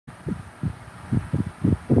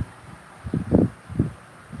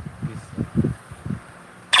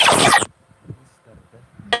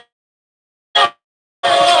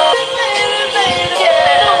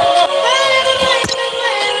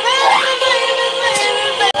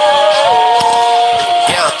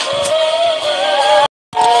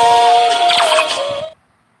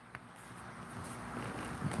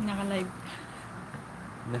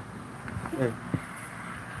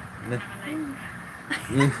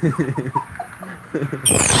Hello, everyone.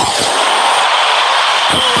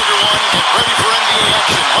 Get ready for NBA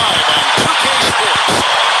action live on 2K Sports.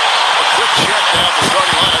 A quick check now of the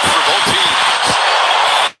starting lineups for both teams.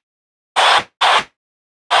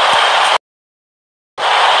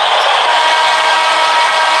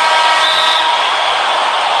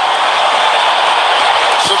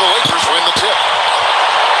 So the Lakers win the tip.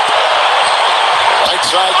 Right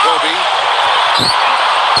side, Kobe.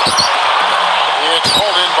 It's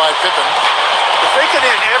called in by Pippen. If they could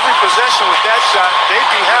end every possession with that shot, they'd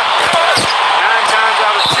be happy. 9 times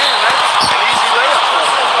out of 10, that's an easy layup.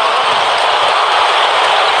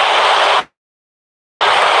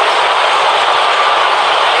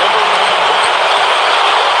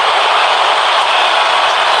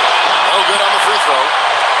 No good on the free throw.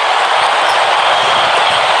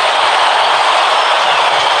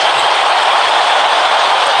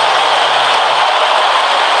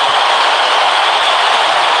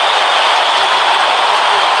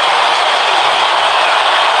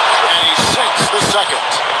 Second.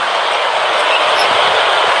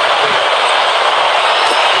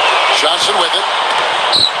 Johnson with it.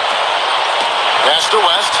 Pass to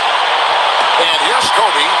West. And here's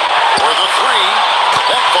Kobe for the three.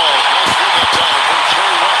 That ball goes through that time from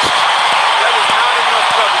Jerry West. That was not enough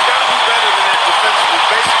coverage. Got to be better than that defensively.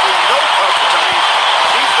 Basically no coverage. I mean,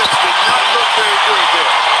 defense did not look very good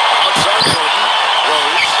there. Outside Jordan.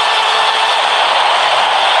 Rose.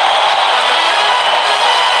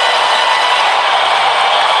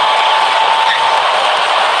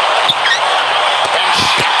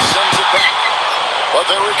 But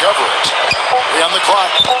they recover it. 3 on the clock.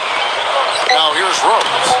 Now here's Rose.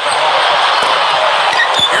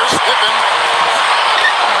 Here's Pippen.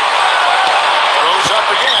 Rose up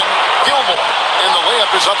again. Gilmore. And the layup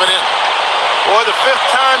is up and in. Boy, the 5th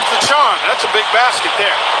time's the charm. That's a big basket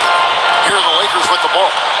there. Here are the Lakers with the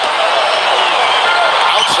ball.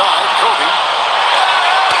 Outside, Kobe.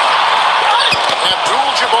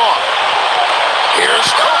 Abdul-Jabbar. Here's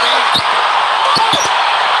Kobe.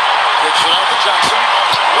 Kicks it out to Johnson.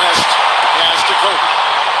 West has to Kobe.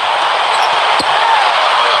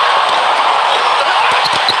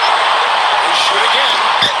 They shoot again.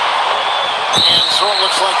 And so it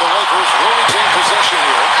looks like the Lakers will retain possession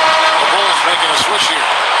here. The Bulls making a switch here.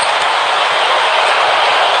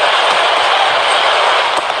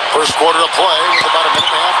 First quarter of play with about a minute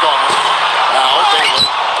and a half gone. Now Baylor.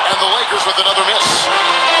 And the Lakers with another miss.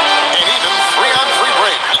 And even 3-on-3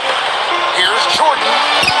 break. Here's Jordan.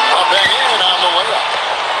 Up and in on the layup.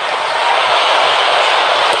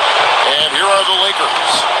 And here are the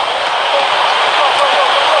Lakers.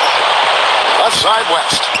 Left side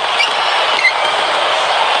West.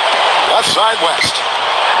 Left side West.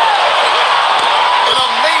 An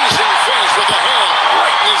amazing finish with the hand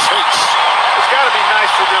right in his face. It's got to be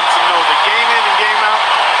nice for them to know that game in and game out,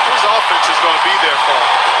 his offense is going to be there for him.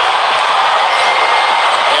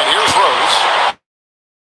 And here's Rose.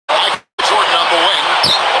 Jordan on the wing.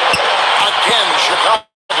 Again,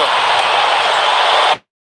 Chicago.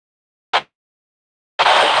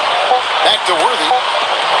 Back to Worthy. 1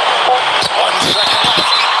 second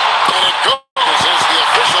left. And it goes as the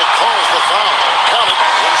official calls the foul. Count it.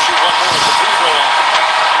 We'll shoot one more at the free throw line.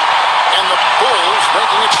 And the Bulls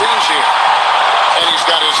making a change here. And he's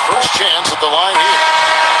got his first chance at the line here.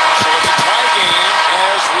 So it's a tie game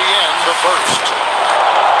as we end the first.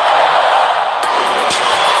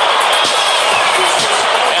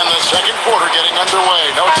 Second quarter getting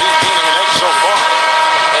underway. No team gaining an edge so far.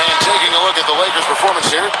 And taking a look at the Lakers' performance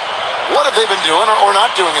here. What have they been doing or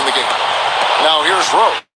not doing in the game? Now here's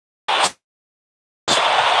Rose.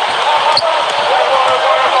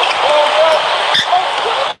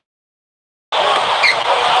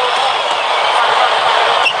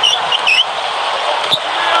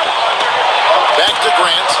 Back to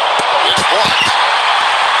Grant. It's blocked.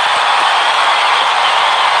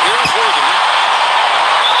 Here's Worthy.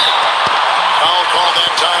 Foul call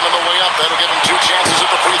that time on the way up. That'll give him 2 chances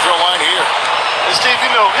at the free throw line here. And Steve,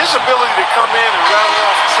 you know, his ability to come in and rattle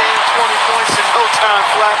off 10, 20 points in no time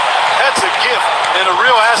flat, that's a gift and a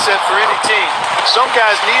real asset for any team. Some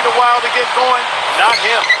guys need a while to get going, not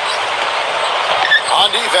him.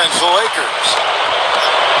 On defense, the Lakers.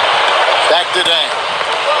 Back to Dang.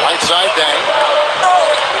 Right side Dang.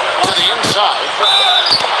 To the inside.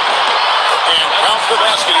 And counts the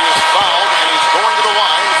basket. He is fouled, and he's going to the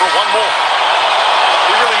line for one more.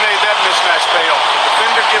 He really made that mismatch pay off. The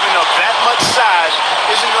defender giving up that much size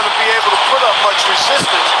isn't going to be able to put up much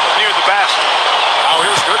resistance near the basket. Now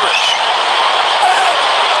here's Goodrich.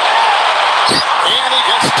 And he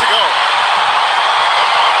gets to go.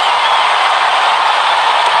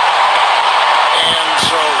 And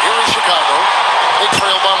so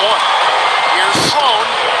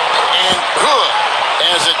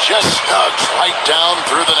Right down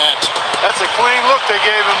through the net. That's a clean look they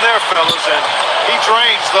gave him there, fellas, and he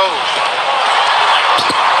drains those.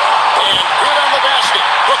 And good on the basket.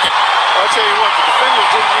 Look it. I'll tell you what, the defenders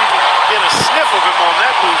didn't even get a sniff of him on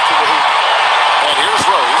that move to the hoop. And here's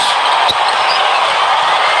Rose.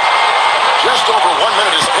 Just over 1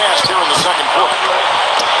 minute has passed here in the second quarter.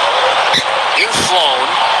 Here's Sloan.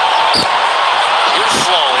 Here's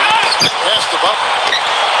Sloan. Pass to Butler.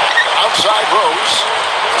 Outside Rose.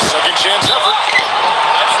 Second chance effort.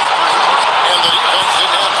 And the defense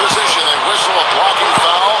didn't have position. They whistle a blocking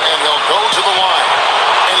foul, and he'll go to the line.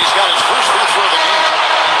 And he's got his first free throw of the game.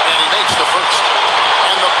 And he makes the first.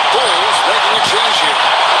 And the Bulls making a change here.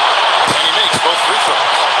 And he makes both free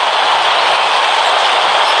throws.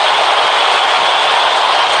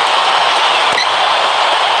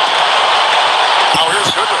 Now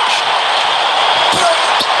here's Goodrich.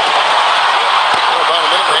 About a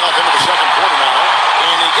minute and a half into the second quarter now.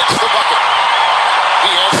 And he gets the bucket.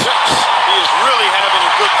 He has 6. He is really having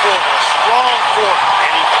a good quarter. A strong quarter.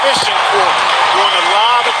 An efficient quarter. Doing a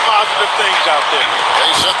lot of positive things out there. They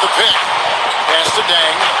set the pick. Pass to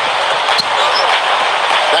Dang.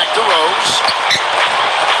 Back to Rose.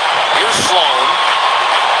 Here's Sloan.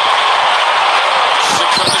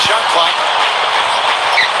 6 on the shot clock.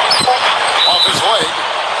 Off his leg.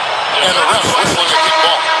 And the ref whistling a kick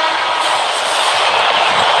ball.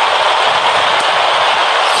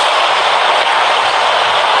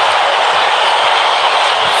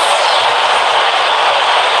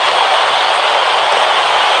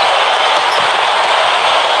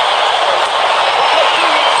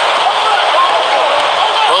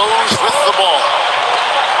 Rose with the ball.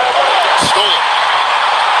 Stolen.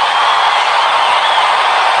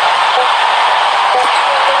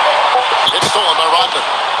 It's stolen by Rodman.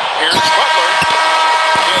 Here's Butler.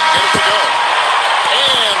 Can't get it to go.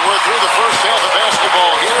 And we're through the first half of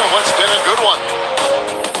basketball here in what's been a good one.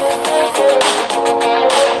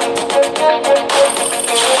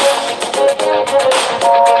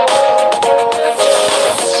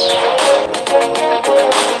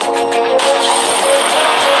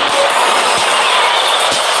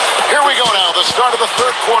 Here we go now, the start of the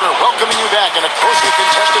third quarter, welcoming you back in a closely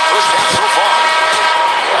contested first half so far.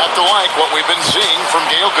 Have to like what we've been seeing from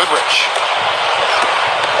Dale Goodrich.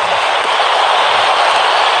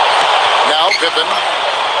 Now Pippen.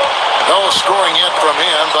 No scoring yet from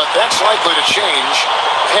him, but that's likely to change.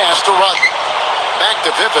 Pass to Rodman. Back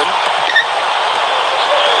to Pippen.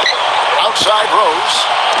 Outside Rose.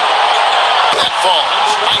 That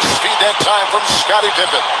falls. Nice speed that time from Scottie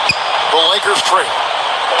Pippen. The Lakers trail.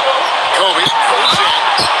 Kobe goes in.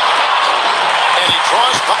 And he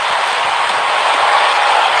draws.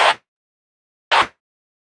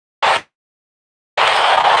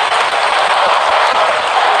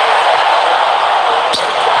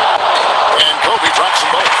 And Kobe drops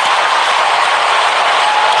them both.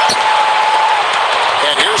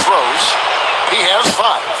 And here's Rose. He has 5.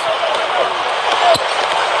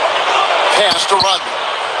 Pass to Rodman.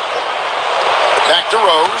 Back to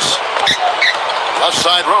Rose. Left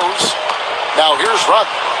side Rose. Now here's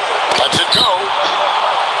Rodman. Lets it go.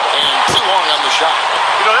 And too long on the shot.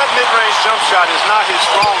 You know, that mid-range jump shot is not his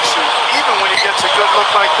strong suit, even when he gets a good look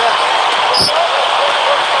like that.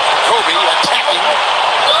 Kobe attacking.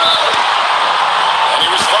 And he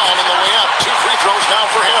was fouled on the way up. 2 free throws now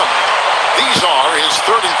for him. These are his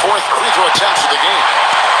 3rd and 4th free throw attempts of the game.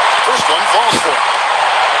 First one falls for him.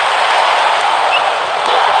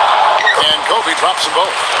 And Kobe drops them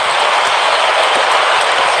both.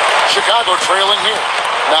 Chicago trailing here.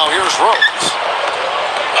 Now here's Rose.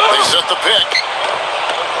 They set the pick.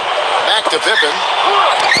 Back to Pippen.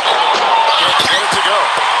 Can't get it to go.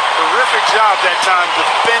 Terrific job that time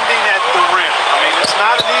defending at the rim. I mean, it's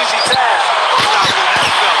not an easy task. Stopping that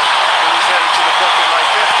fella when he's headed to the bucket like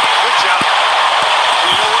that. Good job.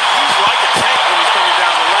 You know what? He's like a tank when he's coming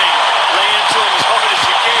down the lane. Lay into him as hard as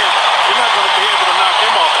you can. You're not going to be able to knock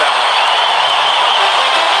him off that one.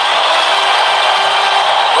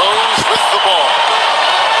 Rose with the ball.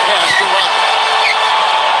 Pass to Rodman.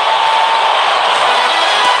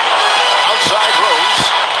 Outside Rose.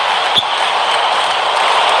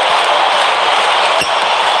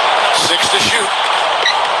 6 to shoot.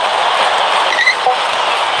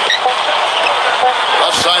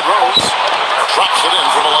 Left side Rose. Drops it in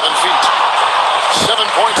from 11 feet. 7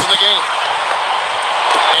 points in the game.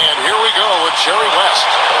 And here we go with Jerry West.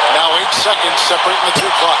 Now 8 seconds separating the 2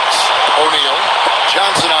 clocks. O'Neal.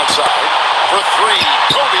 Johnson outside for 3.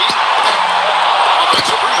 Kobe.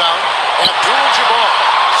 Offensive rebound. Abdul-Jabbar.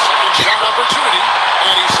 Second shot opportunity.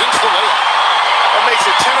 And he sinks the layup. That makes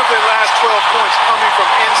it 10 of their last 12 points coming from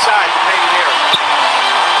inside the painted area.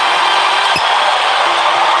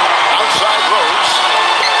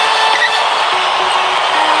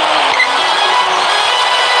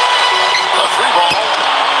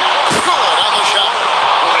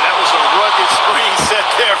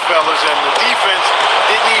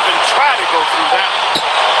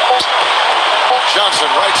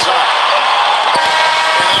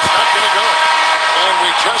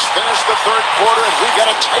 just finished the third quarter, and we've got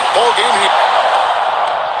a tight ball game here.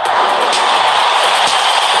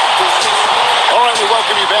 All right, we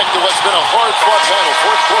welcome you back to what's been a hard-fought battle.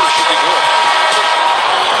 Fourth quarter should be good.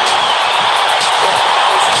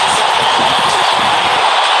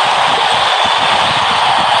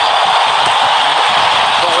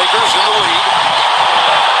 The Lakers in the lead.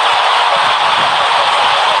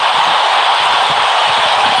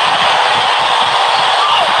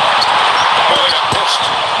 Oh, they got pissed.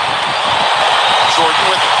 Jordan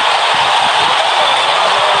with it.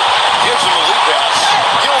 Gives him a lead pass.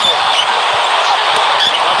 Gilmore.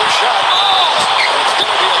 Another shot. It's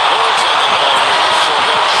going to be a goaltending ball here, so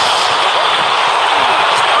they'll shot the bucket.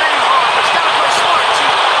 It's playing hard, but you got to play smart,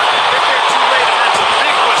 too. Get there too late, and that's a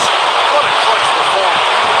big whistle. What a clutch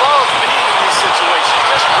performance. He loves being in these situations.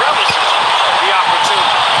 Just relishes the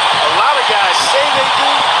opportunity. A lot of guys say they do,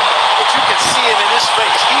 but you can see it in his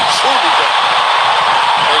face. He truly does.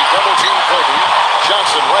 They double team Kobe.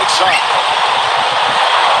 Johnson right side.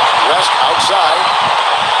 West outside.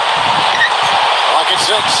 Clock at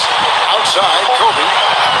 6. Outside, Kobe.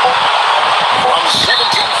 From 17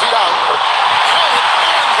 feet